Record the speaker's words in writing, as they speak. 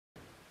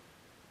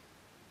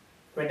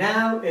We're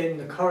now in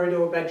the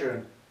corridor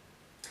bedroom.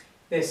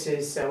 This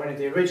is one of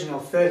the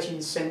original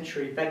 13th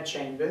century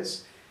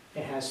bedchambers.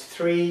 It has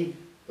 3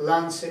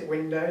 lancet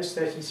windows,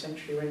 13th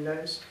century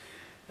windows,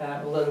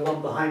 although the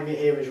one behind me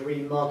here was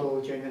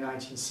remodelled during the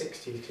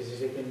 1960s because it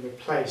had been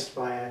replaced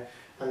by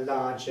a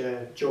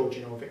larger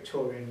Georgian or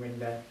Victorian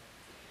window.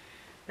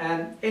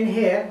 In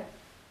here,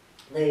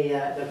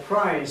 the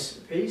prize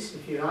piece,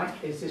 if you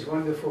like, is this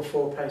wonderful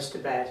 4-poster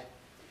bed.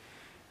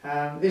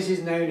 This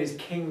is known as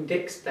King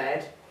Dick's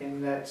bed,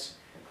 in that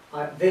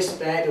this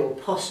bed, or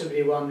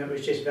possibly one that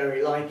was just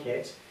very like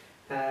it,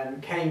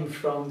 came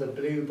from the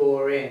Blue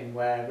Boar Inn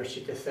where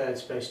Richard III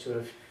is supposed to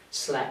have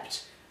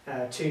slept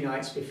 2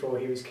 nights before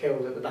he was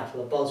killed at the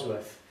Battle of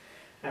Bosworth.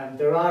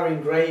 There are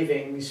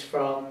engravings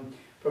from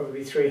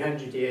probably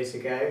 300 years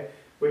ago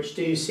which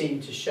do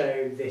seem to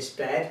show this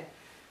bed.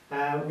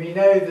 We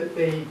know that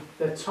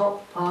the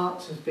top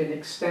part has been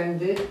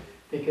extended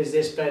because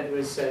this bed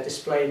was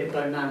displayed at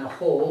Bow Manor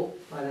Hall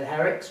by the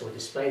Herricks, or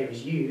displayed, it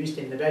was used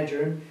in the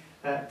bedroom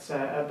at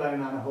Bow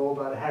Manor Hall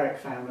by the Herrick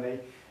family.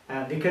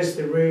 Because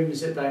the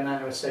rooms at Bow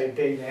Manor are so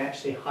big, they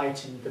actually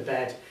heightened the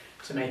bed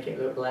to make it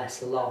look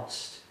less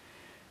lost.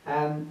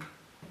 The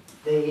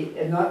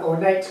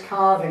ornate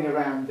carving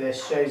around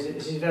this shows that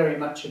this is very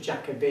much a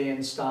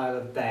Jacobean style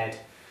of bed.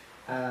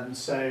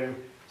 So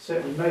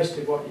certainly most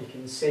of what you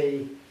can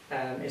see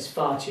is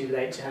far too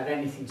late to have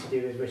anything to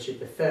do with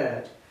Richard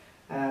III.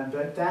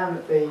 But down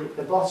at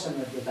the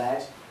bottom of the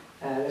bed,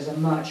 there's a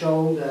much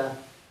older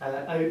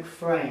oak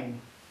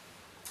frame,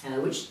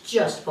 which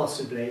just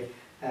possibly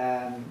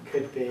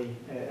could be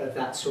of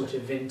that sort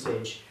of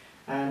vintage.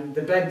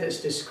 The bed that's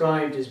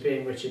described as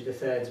being Richard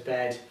III's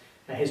bed,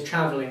 his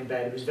travelling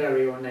bed, was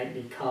very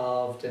ornately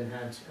carved and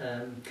had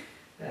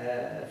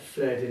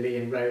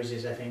fleur-de-lis and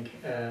roses, I think,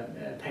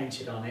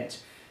 painted on it.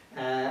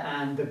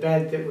 And the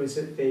bed that was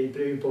at the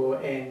Blue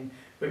Boar Inn,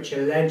 which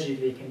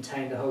allegedly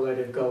contained a whole load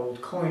of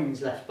gold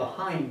coins left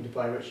behind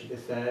by Richard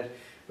III,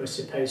 was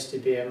supposed to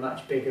be a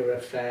much bigger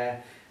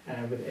affair,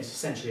 it's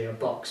essentially a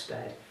box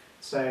bed.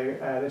 So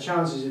the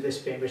chances of this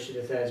being Richard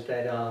III's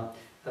bed are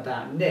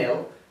about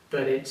nil,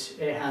 but it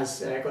has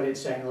got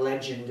its own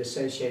legend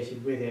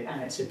associated with it,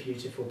 and it's a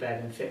beautiful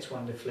bed and fits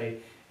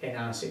wonderfully in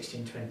our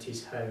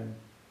 1620s home.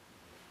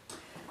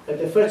 At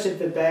the foot of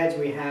the bed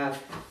we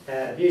have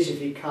a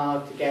beautifully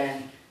carved,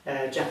 again,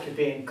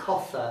 Jacobean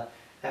coffer.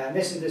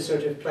 This is the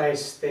sort of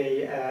place,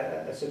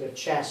 a sort of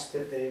chest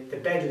that the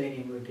bed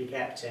linen would be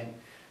kept in.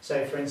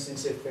 So for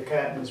instance, if the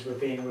curtains were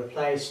being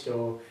replaced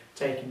or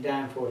taken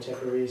down for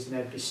whatever reason,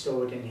 they'd be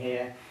stored in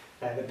here.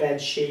 The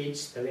bed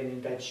sheets, the linen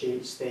bed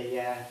sheets,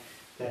 the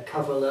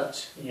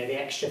coverlet, the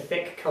extra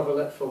thick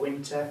coverlet for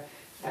winter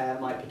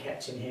might be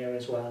kept in here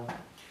as well.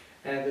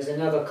 There's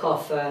another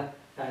coffer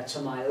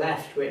to my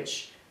left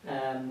which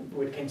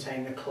would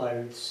contain the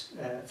clothes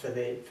for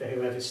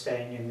whoever's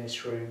staying in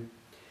this room.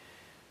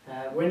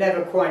 We're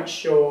never quite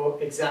sure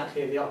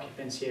exactly of the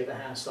occupancy of a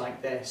house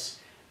like this.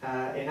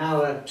 In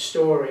our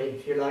story,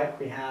 if you like,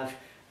 we have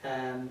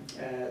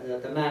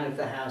the man of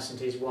the house and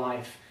his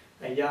wife,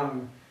 a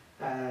young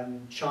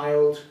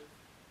child,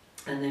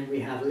 and then we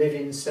have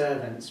live-in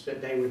servants,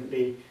 but they wouldn't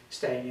be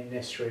staying in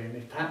this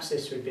room. Perhaps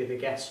this would be the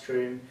guest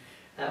room,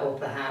 or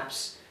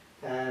perhaps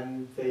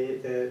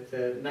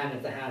the man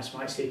of the house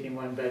might sleep in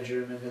one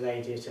bedroom and the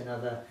lady at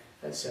another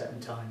at certain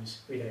times.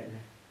 We don't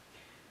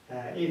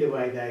know. Either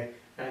way though,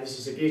 this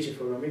is a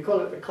beautiful room. We call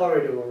it the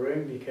corridor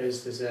room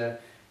because there's a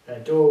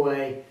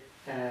doorway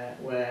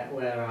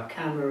where our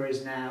camera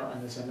is now,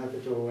 and there's another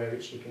doorway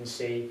which you can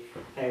see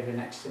over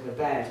next to the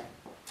bed.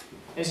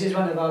 This is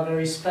one of our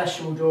very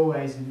special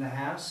doorways in the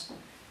house,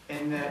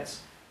 in that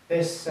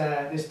this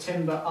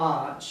timber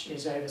arch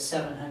is over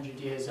 700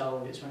 years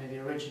old. It's one of the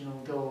original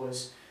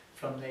doors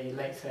from the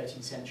late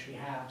 13th century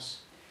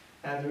house.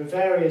 There are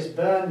various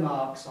burn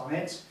marks on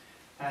it,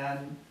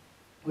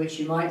 which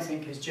you might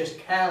think is just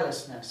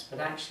carelessness, but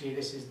actually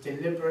this is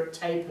deliberate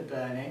taper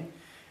burning,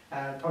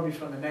 probably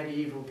from the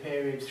medieval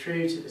period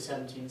through to the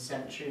 17th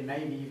century,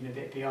 maybe even a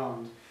bit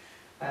beyond,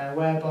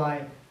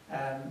 whereby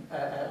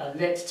a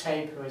lit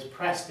taper is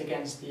pressed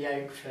against the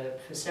oak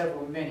for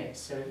several minutes,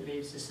 so it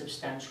leaves a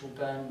substantial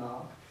burn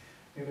mark.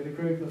 We have a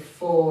group of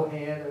 4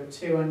 here, there are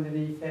 2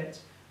 underneath it,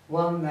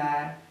 1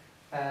 there,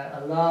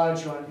 a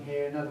large one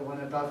here, another one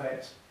above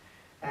it.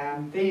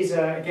 These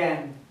are,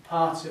 again,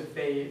 part of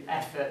the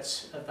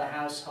efforts of the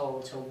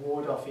household to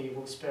ward off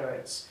evil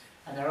spirits,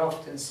 and they're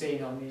often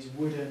seen on these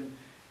wooden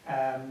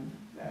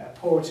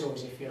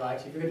portals, if you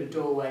like. If you've got a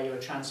doorway, you're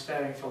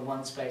transferring from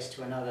one space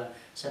to another,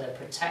 so they're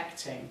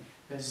protecting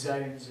the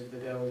zones of the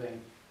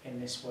building in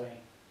this way.